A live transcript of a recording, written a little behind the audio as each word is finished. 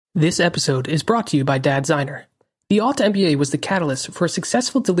This episode is brought to you by Dad Ziner. The Alt MBA was the catalyst for a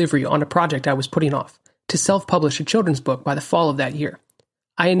successful delivery on a project I was putting off, to self-publish a children's book by the fall of that year.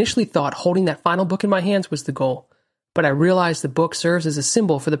 I initially thought holding that final book in my hands was the goal, but I realized the book serves as a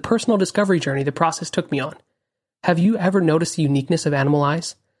symbol for the personal discovery journey the process took me on. Have you ever noticed the uniqueness of animal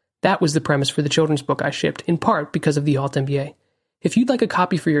eyes? That was the premise for the children's book I shipped, in part because of the Alt MBA. If you'd like a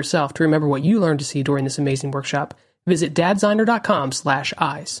copy for yourself to remember what you learned to see during this amazing workshop, visit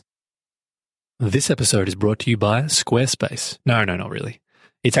dadziner.com/eyes. This episode is brought to you by Squarespace. No, not really.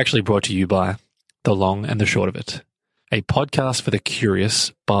 It's actually brought to you by The Long and the Short of It, a podcast for the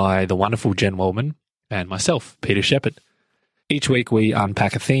curious by the wonderful Jen Wellman and myself, Peter Shepherd. Each week we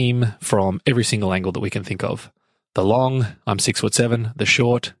unpack a theme from every single angle that we can think of. The long, I'm 6'7", the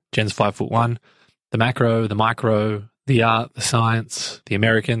short, Jen's 5'1", the macro, the micro, the art, the science, the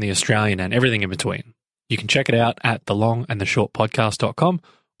American, the Australian, and everything in between. You can check it out at thelongandtheshortpodcast.com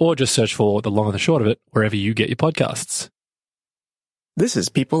or just search for The Long and the Short of It wherever you get your podcasts. This is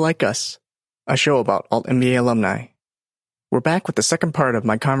People Like Us, a show about Alt MBA alumni. We're back with the second part of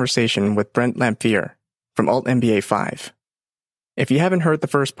my conversation with Brent Lamphier from Alt MBA 5. If you haven't heard the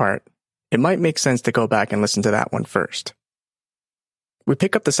first part, it might make sense to go back and listen to that one first. We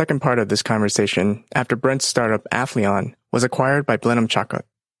pick up the second part of this conversation after Brent's startup Athleon was acquired by Blenheim Chocolate.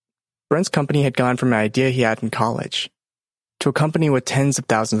 Brent's company had gone from an idea he had in college to a company with tens of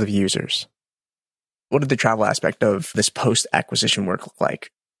thousands of users. What did the travel aspect of this post-acquisition work look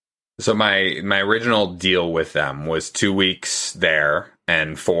like? So my original deal with them was 2 weeks there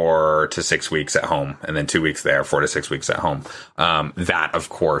and 4 to 6 weeks at home, and then 2 weeks there, 4 to 6 weeks at home. That, of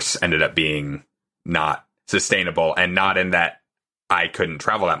course, ended up being not sustainable, and not in that I couldn't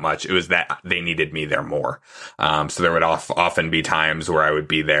travel that much. It was that they needed me there more. So there would often be times where I would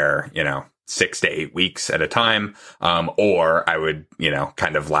be there, 6 to 8 weeks at a time. Or I would,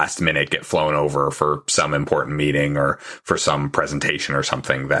 kind of last minute get flown over for some important meeting or for some presentation or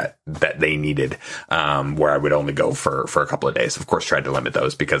something that they needed, where I would only go for a couple of days. Of course, tried to limit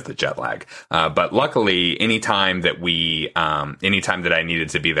those because of the jet lag. But luckily, anytime that I needed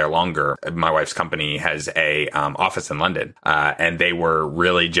to be there longer, my wife's company has a office in London, and they were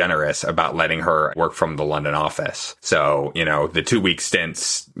really generous about letting her work from the London office. So, the 2 week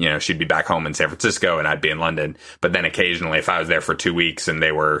stints, she'd be back home in San Francisco and I'd be in London. But then occasionally, if I was there for 2 weeks and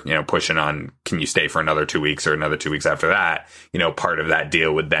they were, pushing on, can you stay for another 2 weeks or another 2 weeks after that, part of that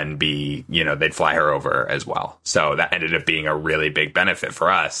deal would then be, they'd fly her over as well. So that ended up being a really big benefit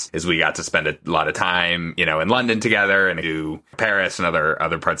for us, is we got to spend a lot of time, in London together and do Paris and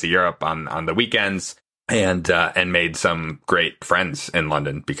other parts of Europe on the weekends. And made some great friends in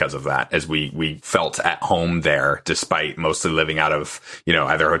London because of that, as we felt at home there, despite mostly living out of,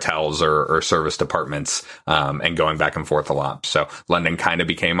 either hotels or serviced apartments, and going back and forth a lot. So London kind of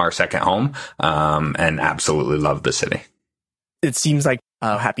became our second home, and absolutely loved the city. It seems like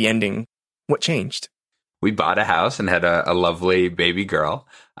a happy ending. What changed? We bought a house and had a lovely baby girl.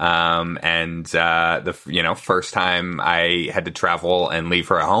 The first time I had to travel and leave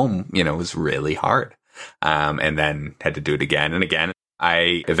her at home, was really hard. And then had to do it again and again.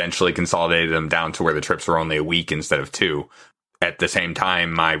 I eventually consolidated them down to where the trips were only a week instead of 2. At the same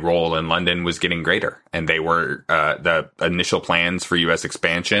time, my role in London was getting greater, and they were the initial plans for U.S.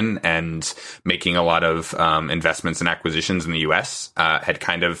 expansion and making a lot of investments and acquisitions in the U.S. Had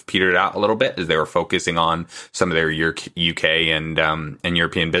kind of petered out a little bit as they were focusing on some of their UK and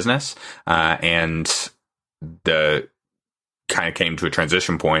European business, and the kind of came to a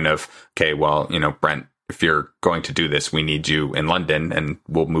transition point of, okay, well, Brent, if you're going to do this, we need you in London, and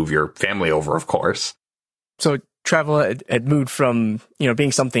we'll move your family over, of course. So travel had moved from,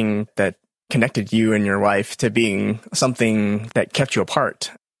 being something that connected you and your wife to being something that kept you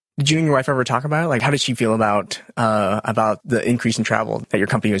apart. Did you and your wife ever talk about it? Like, how did she feel about the increase in travel that your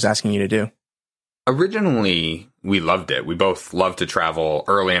company was asking you to do? Originally, we loved it. We both loved to travel.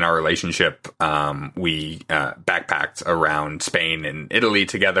 Early in our relationship, we backpacked around Spain and Italy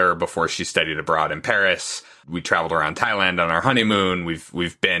together before she studied abroad in Paris. We traveled around Thailand on our honeymoon.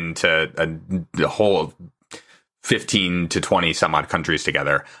 We've been to the whole 15 to 20 some odd countries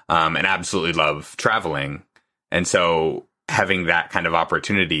together, and absolutely love traveling. And so having that kind of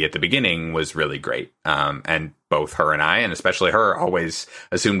opportunity at the beginning was really great. And both her and I, and especially her, always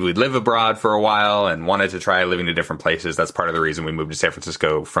assumed we'd live abroad for a while and wanted to try living in different places. That's part of the reason we moved to San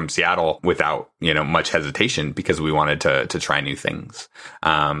Francisco from Seattle without, much hesitation, because we wanted to try new things.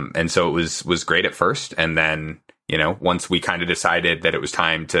 And so it was great at first. And then, once we kind of decided that it was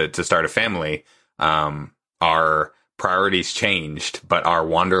time to start a family, our priorities changed, but our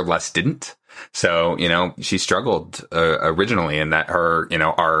wanderlust didn't. So, she struggled originally in that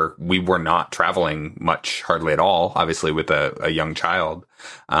we were not traveling much, hardly at all, obviously with a young child.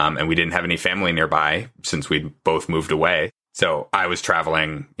 And we didn't have any family nearby since we'd both moved away. So I was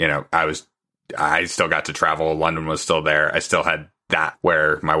traveling, I still got to travel. London was still there. I still had that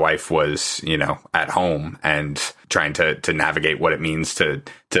where my wife was, at home and trying to navigate what it means to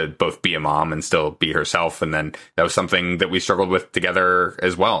both be a mom and still be herself. And then that was something that we struggled with together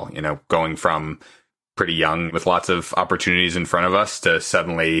as well, going from pretty young with lots of opportunities in front of us to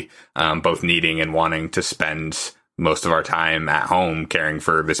suddenly both needing and wanting to spend most of our time at home caring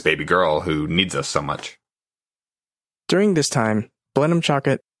for this baby girl who needs us so much. During this time, Blenheim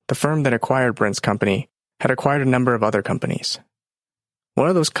Chocolate, the firm that acquired Brent's company, had acquired a number of other companies. One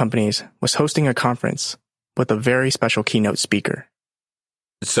of those companies was hosting a conference with a very special keynote speaker.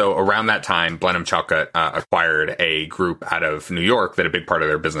 So around that time, Blenheim Chocolate acquired a group out of New York that a big part of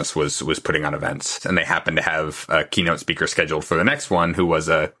their business was putting on events. And they happened to have a keynote speaker scheduled for the next one, who was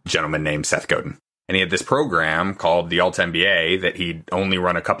a gentleman named Seth Godin. And he had this program called the Alt MBA that he'd only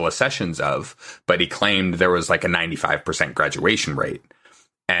run a couple of sessions of, but he claimed there was like a 95% graduation rate.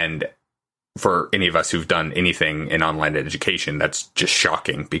 And for any of us who've done anything in online education, that's just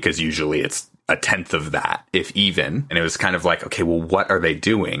shocking, because usually it's a tenth of that, if even. And it was kind of like, okay, well, what are they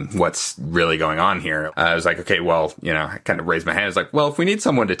doing? What's really going on here? I was like, okay, well, I kind of raised my hand. I was like, well, if we need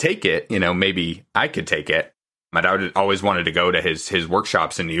someone to take it, maybe I could take it. My dad had always wanted to go to his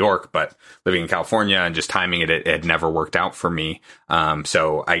workshops in New York, but living in California and just timing it had never worked out for me.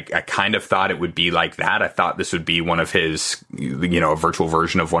 So I kind of thought it would be like that. I thought this would be one of his, a virtual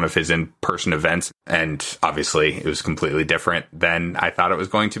version of one of his in-person events. And obviously it was completely different than I thought it was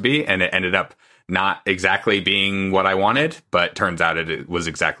going to be. And it ended up not exactly being what I wanted, but turns out it was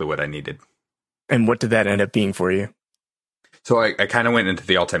exactly what I needed. And what did that end up being for you? So I kind of went into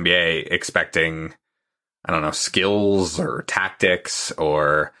the Alt MBA expecting, I don't know, skills or tactics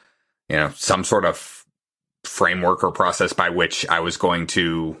or, some sort of framework or process by which I was going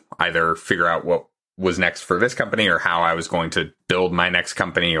to either figure out what was next for this company or how I was going to build my next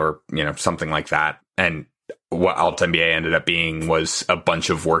company or, something like that. And what Alt MBA ended up being was a bunch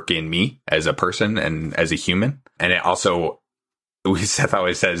of work in me as a person and as a human. And it also, Seth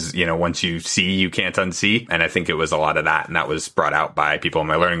always says, once you see, you can't unsee. And I think it was a lot of that. And that was brought out by people in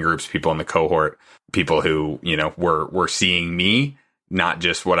my learning groups, people in the cohort, people who, were seeing me, not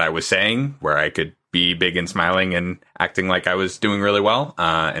just what I was saying, where I could be big and smiling and acting like I was doing really well.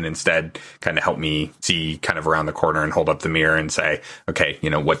 And instead kind of help me see kind of around the corner and hold up the mirror and say, okay,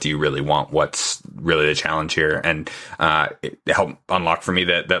 what do you really want? What's really the challenge here? And it helped unlock for me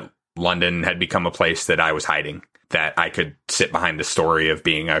that London had become a place that I was hiding, that I could sit behind the story of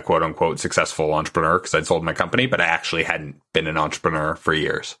being a quote unquote successful entrepreneur because I'd sold my company, but I actually hadn't been an entrepreneur for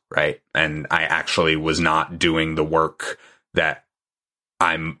years. Right. And I actually was not doing the work that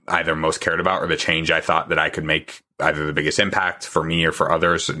I'm either most cared about or the change I thought that I could make either the biggest impact for me or for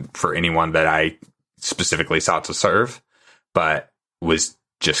others and for anyone that I specifically sought to serve, but was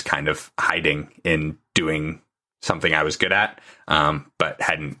just kind of hiding in doing something I was good at, but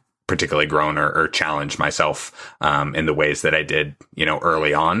hadn't particularly grown or challenged myself in the ways that I did,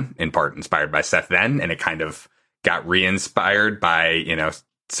 early on, in part inspired by Seth then. And it kind of got re-inspired by,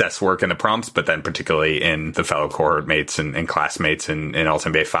 Seth's work in the prompts, but then particularly in the fellow cohort mates and classmates in Alt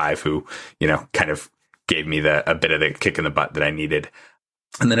MBA 5 who, kind of gave me a bit of the kick in the butt that I needed.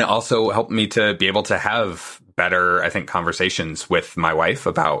 And then it also helped me to be able to have better, I think, conversations with my wife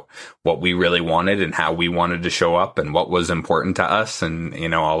about what we really wanted and how we wanted to show up and what was important to us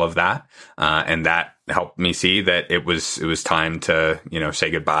and, all of that. And that helped me see that it was time to,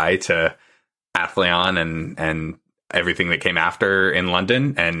 say goodbye to Athleon and everything that came after in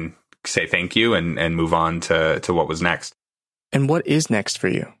London and say thank you and move on to what was next. And what is next for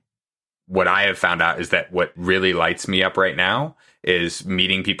you? What I have found out is that what really lights me up right now is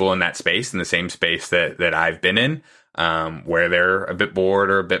meeting people in that space, in the same space that I've been in, where they're a bit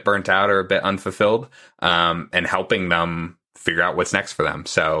bored or a bit burnt out or a bit unfulfilled, and helping them figure out what's next for them.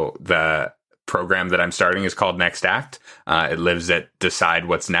 So the program that I'm starting is called Next Act. It lives at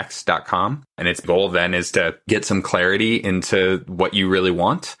decidewhat'snext.com. And its goal then is to get some clarity into what you really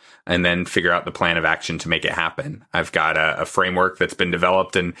want and then figure out the plan of action to make it happen. I've got a framework that's been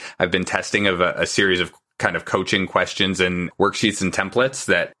developed and I've been testing of a series of kind of coaching questions and worksheets and templates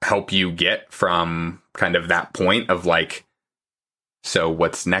that help you get from kind of that point of like, so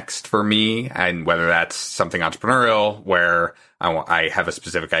what's next for me? And whether that's something entrepreneurial where I have a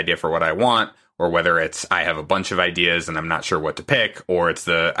specific idea for what I want, or whether it's I have a bunch of ideas and I'm not sure what to pick, or it's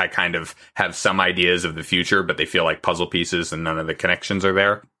I kind of have some ideas of the future, but they feel like puzzle pieces and none of the connections are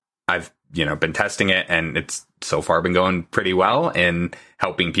there. I've, been testing it, and it's so far been going pretty well in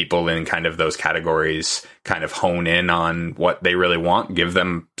helping people in kind of those categories kind of hone in on what they really want, give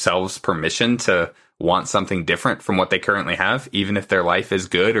themselves permission to want something different from what they currently have, even if their life is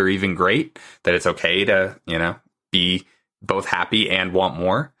good or even great, that it's okay to, be both happy and want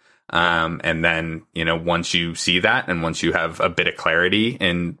more. And then, once you see that, and once you have a bit of clarity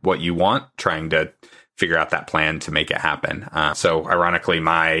in what you want, trying to figure out that plan to make it happen. So ironically,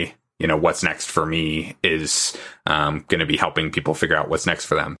 my, what's next for me is going to be helping people figure out what's next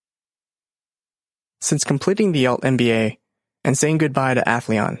for them. Since completing the Alt MBA and saying goodbye to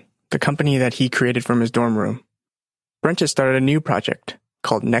Athleon, the company that he created from his dorm room, Brent has started a new project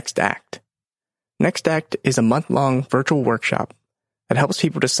called Next Act. Next Act is a month-long virtual workshop that helps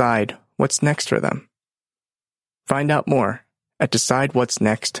people decide what's next for them. Find out more at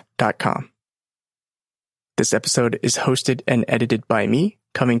decidewhatsnext.com. This episode is hosted and edited by me,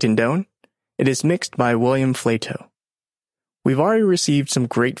 Covington Doan. It is mixed by William Flato. We've already received some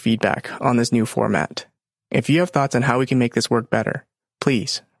great feedback on this new format. If you have thoughts on how we can make this work better,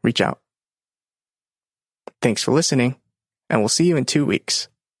 please reach out. Thanks for listening, and we'll see you in 2 weeks.